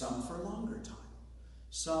 some for a longer time.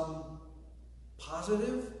 Some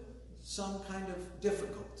positive, some kind of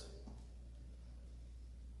difficult.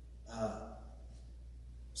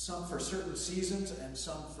 Some for certain seasons and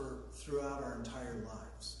some for throughout our entire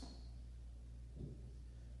lives.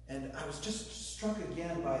 And I was just struck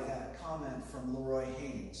again by that comment from Leroy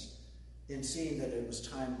Haynes in seeing that it was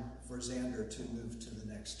time for Xander to move to the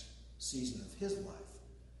next season of his life.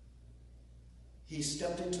 He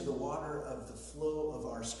stepped into the water of the flow of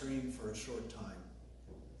our stream for a short time,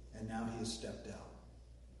 and now he has stepped out.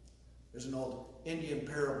 There's an old Indian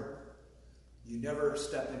parable. You never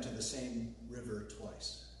step into the same river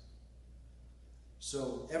twice.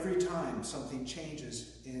 So every time something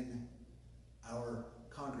changes in our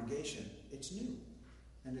congregation, it's new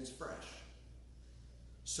and it's fresh.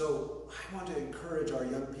 So I want to encourage our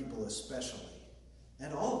young people especially,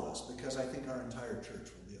 and all of us, because I think our entire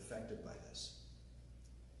church will be affected by this,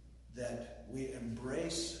 that we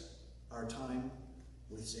embrace our time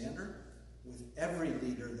with Xander, with every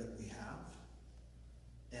leader that we have,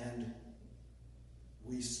 and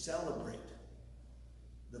we celebrate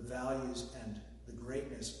the values and the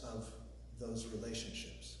greatness of those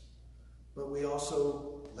relationships. But we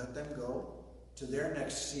also let them go to their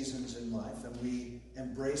next seasons in life, and we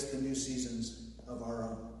embrace the new seasons of our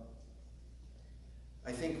own.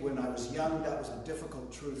 I think when I was young, that was a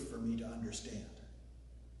difficult truth for me to understand.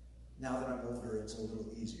 Now that I'm older, it's a little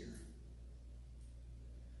easier.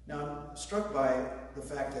 Now, I'm struck by the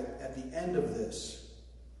fact that at the end of this,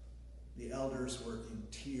 the elders were in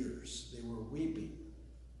tears. They were weeping.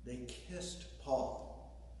 They kissed Paul.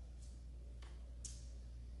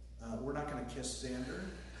 We're not going to kiss Xander.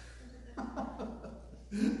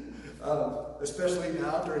 Especially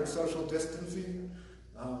now during social distancing.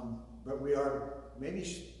 But we are maybe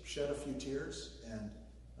shed a few tears and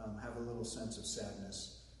have a little sense of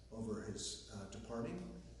sadness over his departing.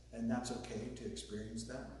 And that's okay to experience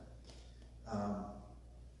that.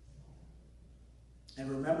 And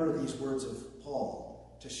remember these words of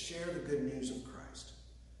Paul, to share the good news of Christ,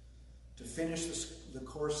 to finish the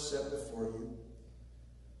course set before you,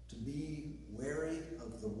 to be wary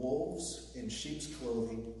of the wolves in sheep's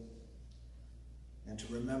clothing, and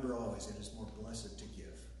to remember always it is more blessed to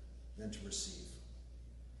give than to receive.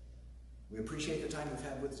 We appreciate the time we've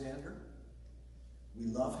had with Xander. We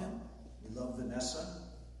love him. We love Vanessa.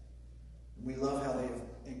 And we love how they have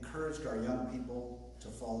encouraged our young people to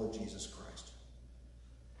follow Jesus Christ.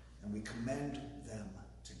 And we commend them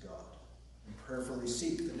to God and prayerfully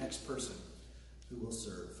seek the next person who will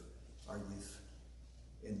serve our youth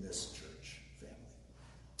in this church family.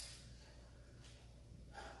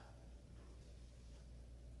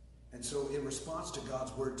 And so in response to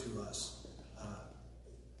God's word to us,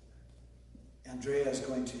 Andrea is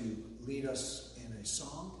going to lead us in a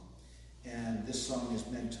song, and this song is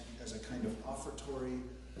meant as a kind of offertory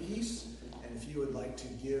piece, and if you would like to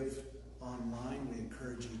give online, we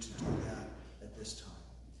encourage you to do that at this time.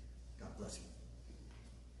 God bless you.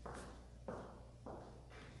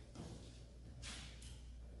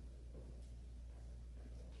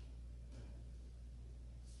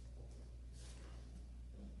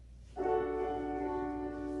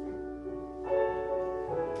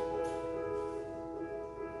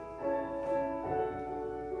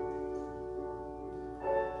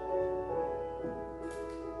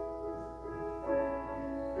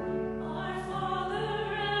 Our Father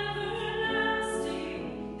everlasting,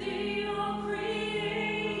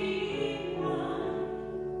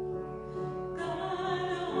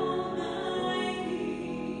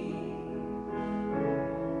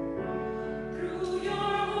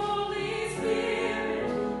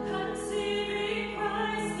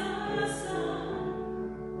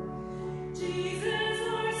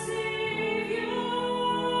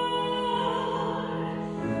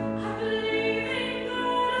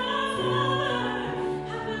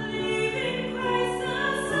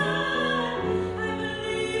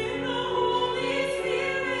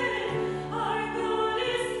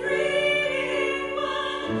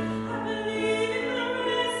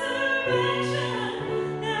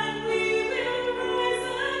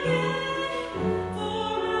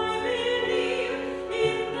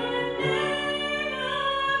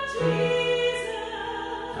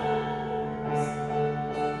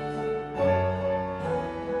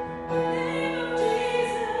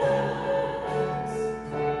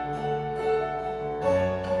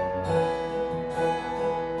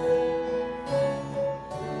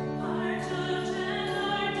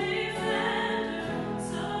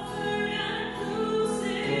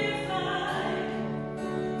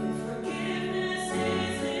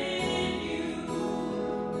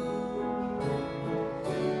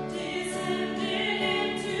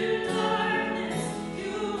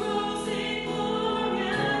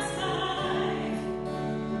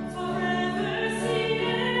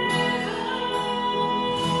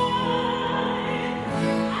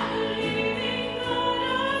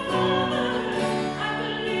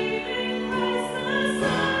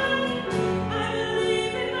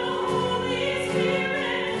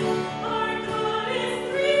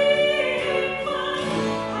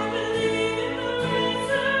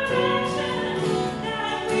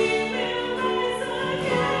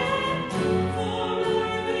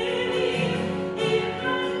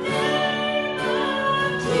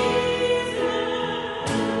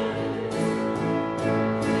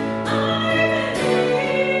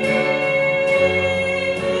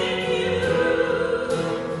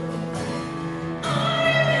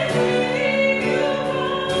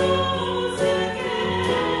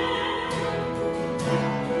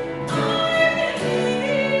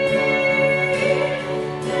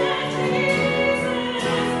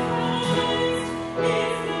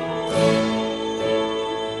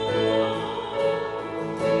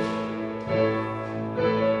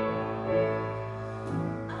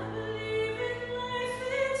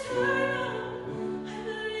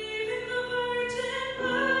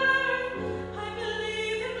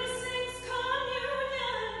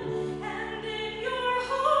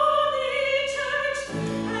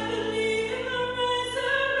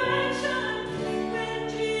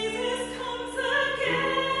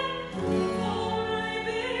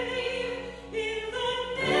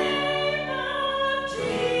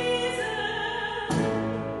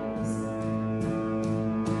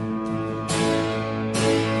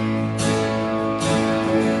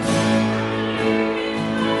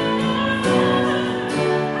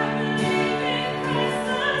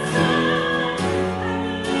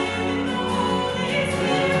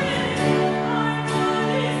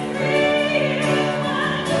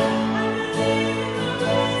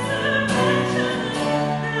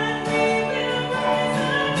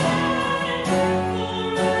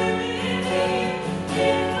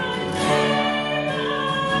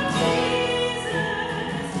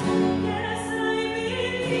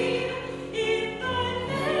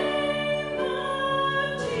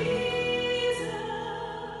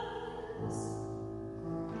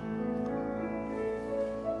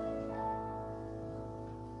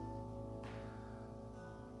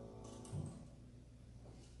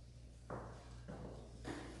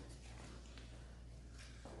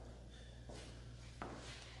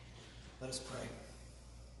 us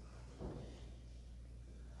pray.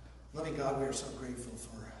 Loving God, we are so grateful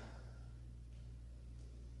for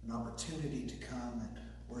an opportunity to come and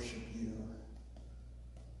worship you,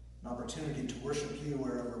 an opportunity to worship you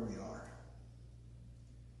wherever we are.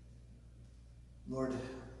 Lord,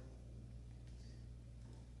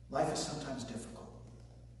 life is sometimes difficult.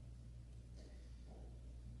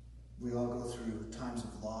 We all go through times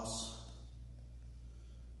of loss,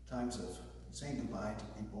 times of saying goodbye to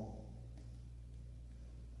people.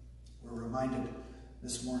 We're reminded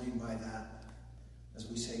this morning by that as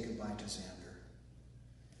we say goodbye to Xander.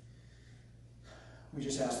 We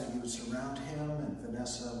just ask that you would surround him and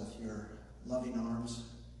Vanessa with your loving arms.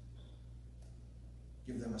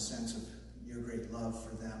 Give them a sense of your great love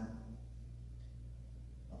for them.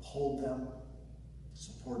 Uphold them,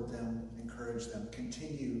 support them, encourage them.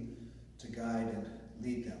 Continue to guide and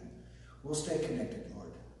lead them. We'll stay connected,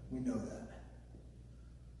 Lord. We know that.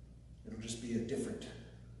 It'll just be a different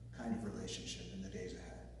kind of relationship in the days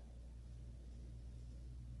ahead.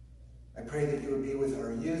 I pray that you would be with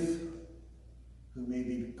our youth who may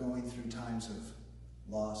be going through times of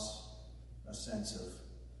loss, a sense of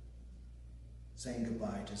saying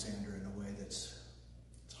goodbye to Xander in a way it's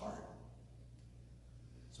hard.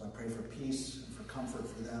 So I pray for peace and for comfort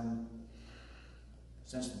for them, a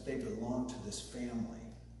sense that they belong to this family,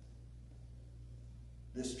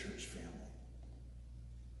 this church family,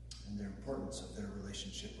 and the importance of their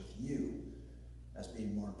relationship with you as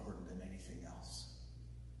being more important than anything else.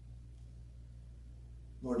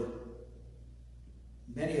 Lord,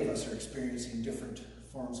 many of us are experiencing different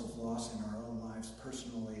forms of loss in our own lives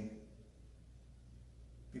personally.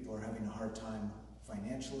 People are having a hard time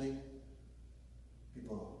financially.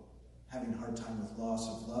 People having a hard time with loss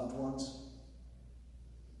of loved ones.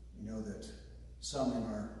 We know that some in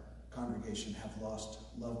our congregation have lost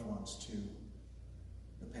loved ones to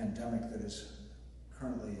the pandemic that is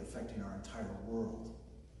currently affecting our entire world.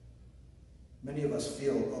 Many of us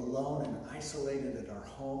feel alone and isolated at our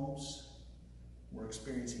homes. We're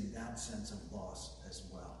experiencing that sense of loss as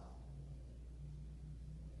well.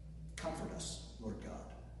 Comfort us, Lord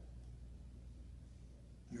God.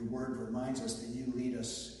 Your word reminds us that you lead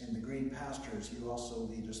us in the green pastures. You also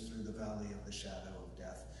lead us through the valley of the shadow of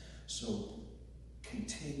death. So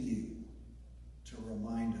continue to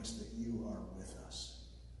remind us that you are with us.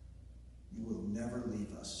 You will never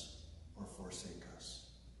leave us or forsake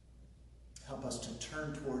us. Help us to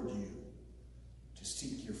turn toward you, to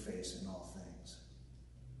seek your face in all things.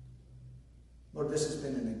 Lord, this has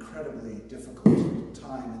been an incredibly difficult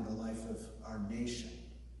time in the life of our nation.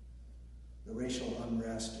 The racial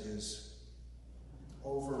unrest is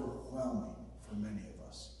overwhelming for many of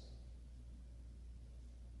us.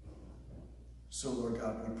 So, Lord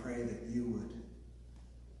God, we pray that you would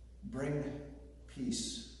bring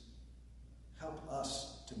peace. Help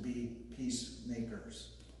us to be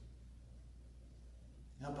peacemakers.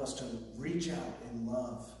 Help us to reach out in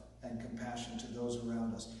love and compassion to those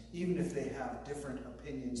around us, even if they have different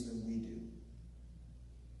opinions than we do.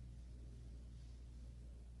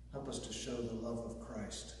 Help us to show the love of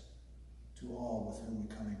Christ to all with whom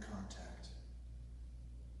we come in contact.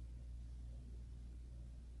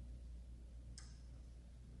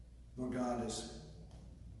 Lord God, as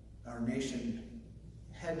our nation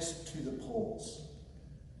heads to the polls,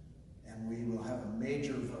 and we will have a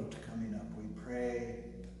major vote coming up, we pray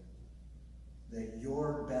that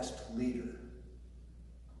your best leader,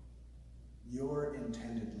 your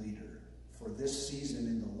intended leader for this season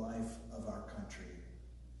in the life of our country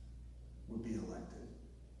would be elected,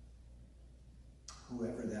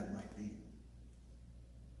 whoever that might be.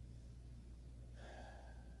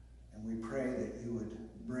 And we pray that you would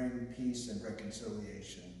bring peace and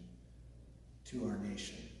reconciliation to our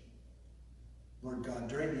nation. Lord God,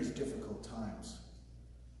 during these difficult times,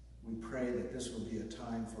 we pray that this will be a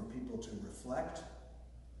time for people to reflect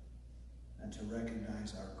and to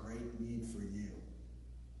recognize our great need for you.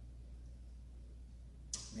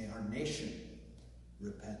 May our nation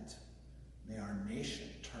repent. May our nation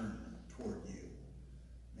turn toward you.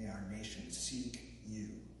 May our nation seek you.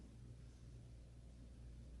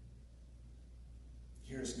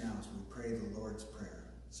 Hear us now as we pray the Lord's Prayer,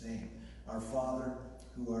 saying, Our Father,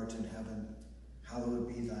 who art in heaven, hallowed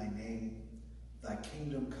be thy name. Thy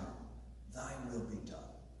kingdom come, thy will be done,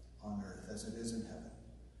 on earth as it is in heaven.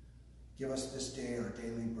 Give us this day our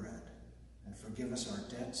daily bread, and forgive us our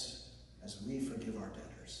debts as we forgive our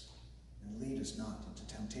debtors. And lead us not into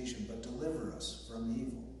temptation, but deliver us from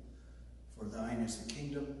evil. For thine is the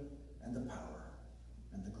kingdom, and the power,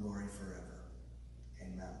 and the glory forever.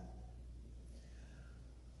 Amen.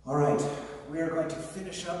 All right, we are going to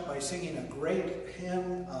finish up by singing a great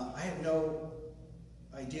hymn. I had no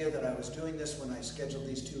idea that I was doing this when I scheduled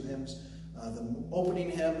these two hymns. The opening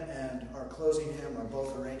hymn and our closing hymn are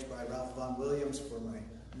both arranged by Ralph Vaughan Williams for my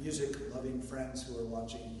music-loving friends who are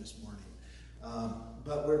watching this morning.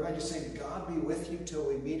 But we're going to sing God Be With You Till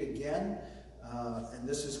We Meet Again. And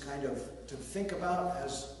this is kind of to think about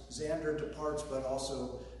as Xander departs, but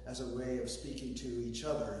also as a way of speaking to each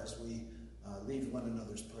other as we leave one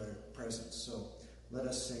another's presence. So let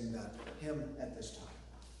us sing that hymn at this time.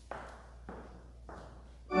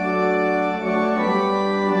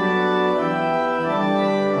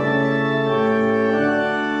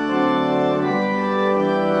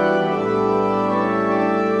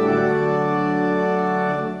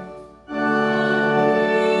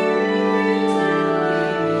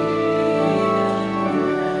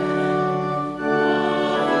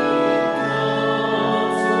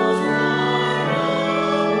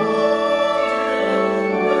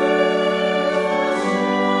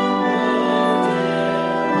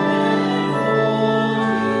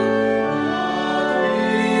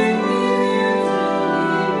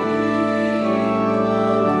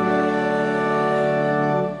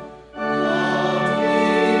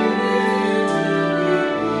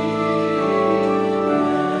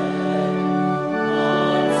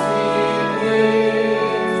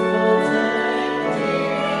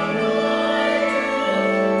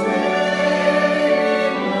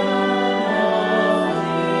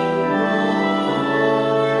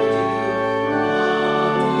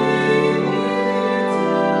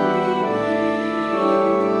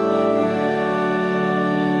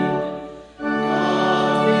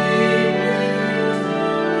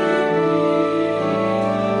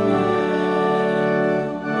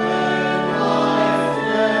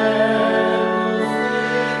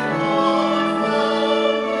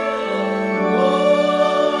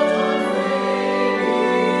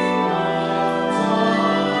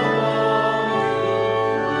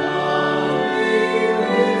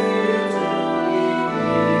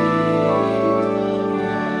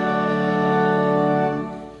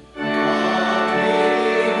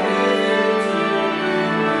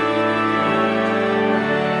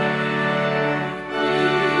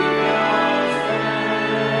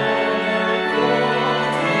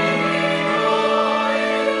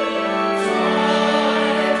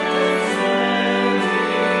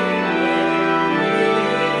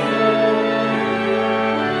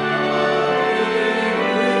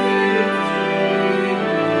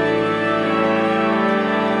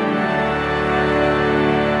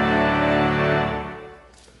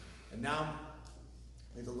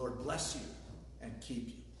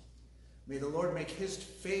 May the Lord make his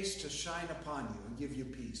face to shine upon you and give you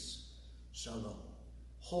peace. Shalom.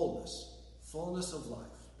 Wholeness, fullness of life,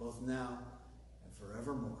 both now and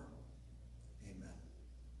forevermore.